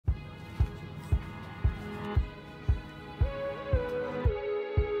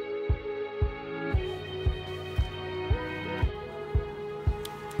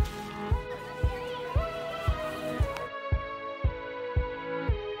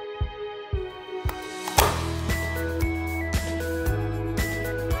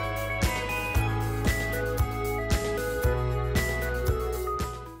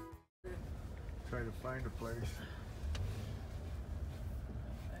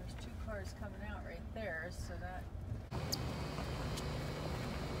is coming out right there, so that.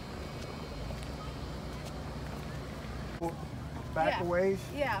 Back a ways?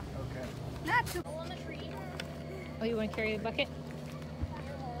 Yeah. Okay. Not too. On the tree. Oh, you want to carry the bucket?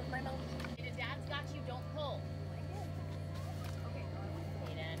 If Dad's got you, don't pull. Okay.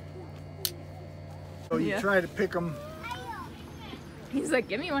 Aiden. So you try to pick them. He's like,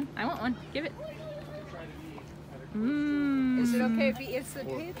 give me one. I want one. Give it. Is it okay if he eats the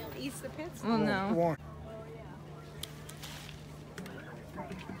pit? Eats the pits? Well, no. Go on.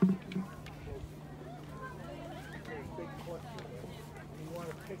 You want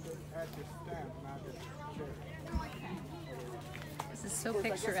to pick it at the stem, not the cherry. This is so Of course, I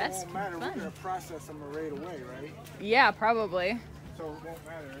guess picturesque. it won't matter. We're Fun. going to process them right away, right? Yeah, probably. So it won't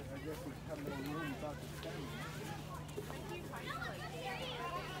matter. I guess we have no room without the stem.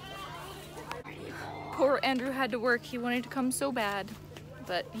 Poor Andrew had to work. He wanted to come so bad,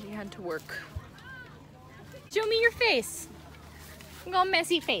 but he had to work. Show me your face. You got a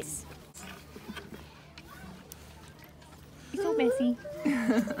messy face. You're so messy.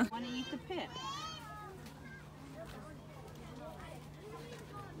 Want to eat the pit?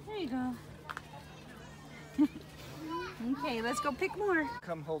 There you go. Okay, let's go pick more.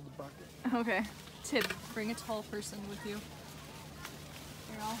 Come hold the bucket. Okay. Tip, bring a tall person with you.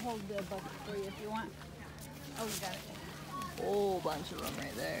 Here, I'll hold the bucket for you if you want. Oh, you got it. Whole bunch of them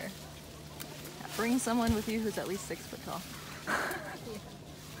right there. Yeah, bring someone with you who's at least 6 foot tall.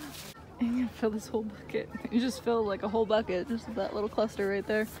 And you fill this whole bucket. You just fill like a whole bucket, just that little cluster right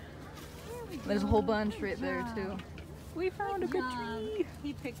there. There's a whole bunch right there too. We found a good tree.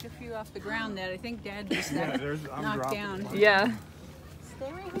 He picked a few off the ground that I think Dad just Yeah, I'm knocked dropping down. one. Yeah.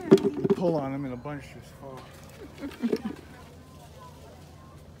 Stay right here. Pull on them and a bunch just fall.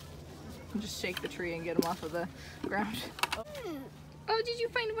 Just shake the tree and get them off of the ground. Oh, did you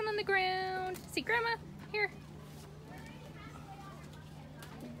find one on the ground? See, Grandma, here.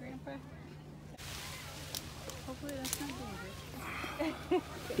 Grandpa. Hopefully that's not dangerous.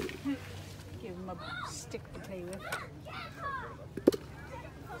 Give him a stick to play with.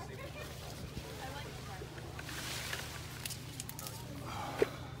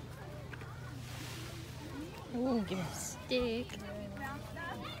 Oh, give me a stick.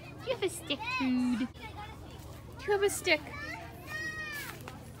 Do you have a stick, dude? Do you have a stick?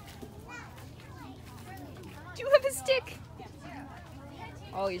 Do you have a stick?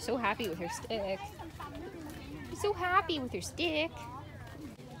 Oh, you're so happy with your stick. You're so happy with your stick.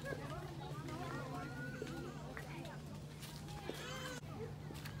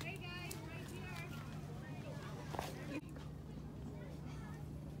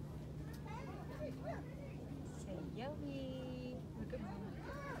 Say yummy. Look at Mama.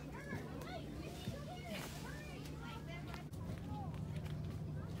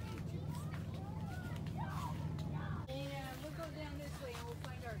 Yeah, we'll go down this way and we'll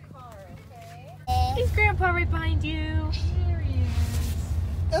find our car, okay? Is Grandpa right behind you? There he is.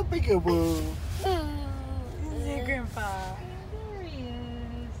 A peekaboo. Say Grandpa. There he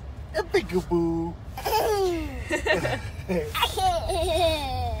is. A peekaboo.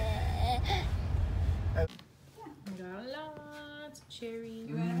 We got lots of cherries.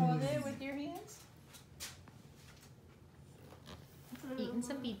 You want to hold it with your hands? Eating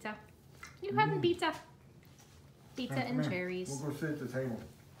some pizza. You having pizza? Pizza and cherries. We'll go sit at the table.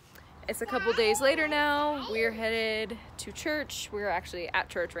 It's a couple days later now. We're headed to church. We're actually at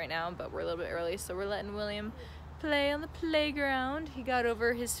church right now, but we're a little bit early, so we're letting William play on the playground. He got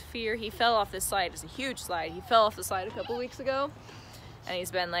over his fear. He fell off this slide. It's a huge slide. He fell off the slide a couple weeks ago, and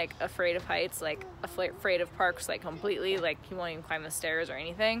he's been like afraid of heights, like afraid of parks, like completely. Like he won't even climb the stairs or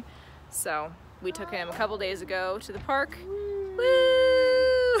anything. So we took him a couple days ago to the park.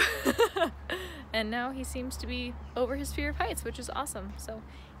 Woo! And now he seems to be over his fear of heights, which is awesome. So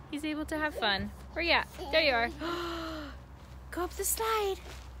he's able to have fun. Where you at? There you are. Go up the slide.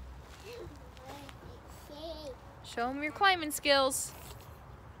 Show him your climbing skills.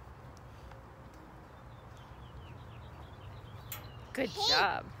 Good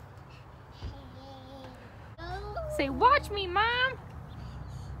job. Say, watch me, Mom.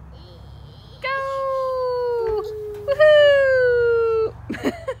 Go! Woohoo!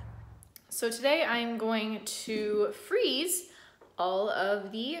 So today I'm going to freeze all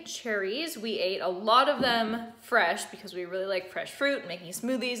of the cherries. We ate a lot of them fresh because we really like fresh fruit, making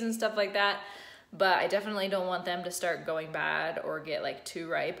smoothies and stuff like that. But I definitely don't want them to start going bad or get like too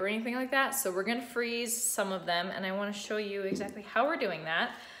ripe or anything like that. So we're gonna freeze some of them, and I wanna show you exactly how we're doing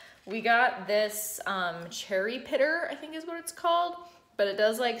that. We got this cherry pitter, I think is what it's called, but it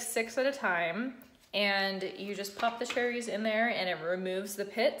does like 6 at a time. And you just pop the cherries in there and it removes the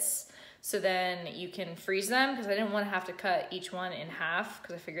pits. So then you can freeze them, because I didn't want to have to cut each one in half,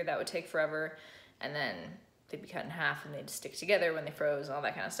 because I figured that would take forever, and then they'd be cut in half and they'd stick together when they froze and all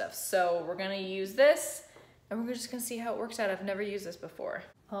that kind of stuff. So we're gonna use this, and we're just gonna see how it works out. I've never used this before.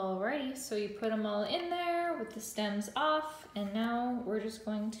 Alrighty, so you put them all in there with the stems off, and now we're just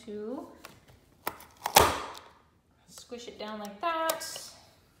going to squish it down like that,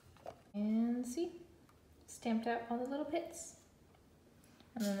 and see, stamped out all the little pits.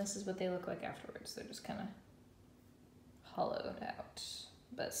 And then this is what they look like afterwards. They're just kind of hollowed out,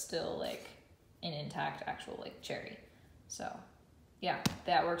 but still like an intact actual like cherry. So yeah,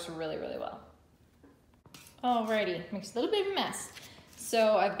 that works really, really well. Alrighty, makes a little bit of a mess.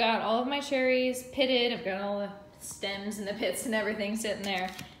 So I've got all of my cherries pitted. I've got all the stems and the pits and everything sitting there.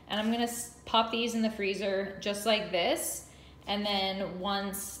 And I'm gonna pop these in the freezer just like this. And then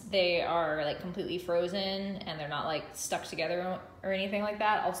once they are like completely frozen and they're not like stuck together or anything like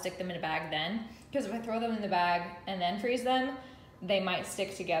that, I'll stick them in a bag then. Because if I throw them in the bag and then freeze them, they might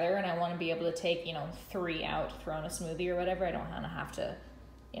stick together, and I want to be able to take, you know, 3 out, throw in a smoothie or whatever. I don't want to have to,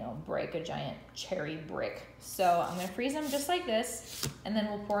 you know, break a giant cherry brick. So I'm going to freeze them just like this, and then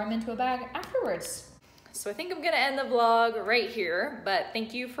we'll pour them into a bag afterwards. So I think I'm going to end the vlog right here, but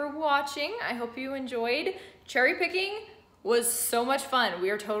thank you for watching. I hope you enjoyed. Cherry picking was so much fun.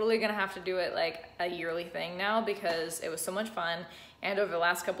 We are totally going to have to do it like a yearly thing now, because it was so much fun. And over the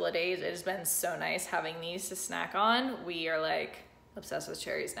last couple of days, it has been so nice having these to snack on. We are like obsessed with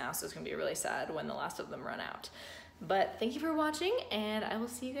cherries now, so it's gonna be really sad when the last of them run out. But thank you for watching, and I will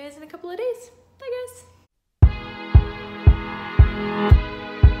see you guys in a couple of days. Bye guys.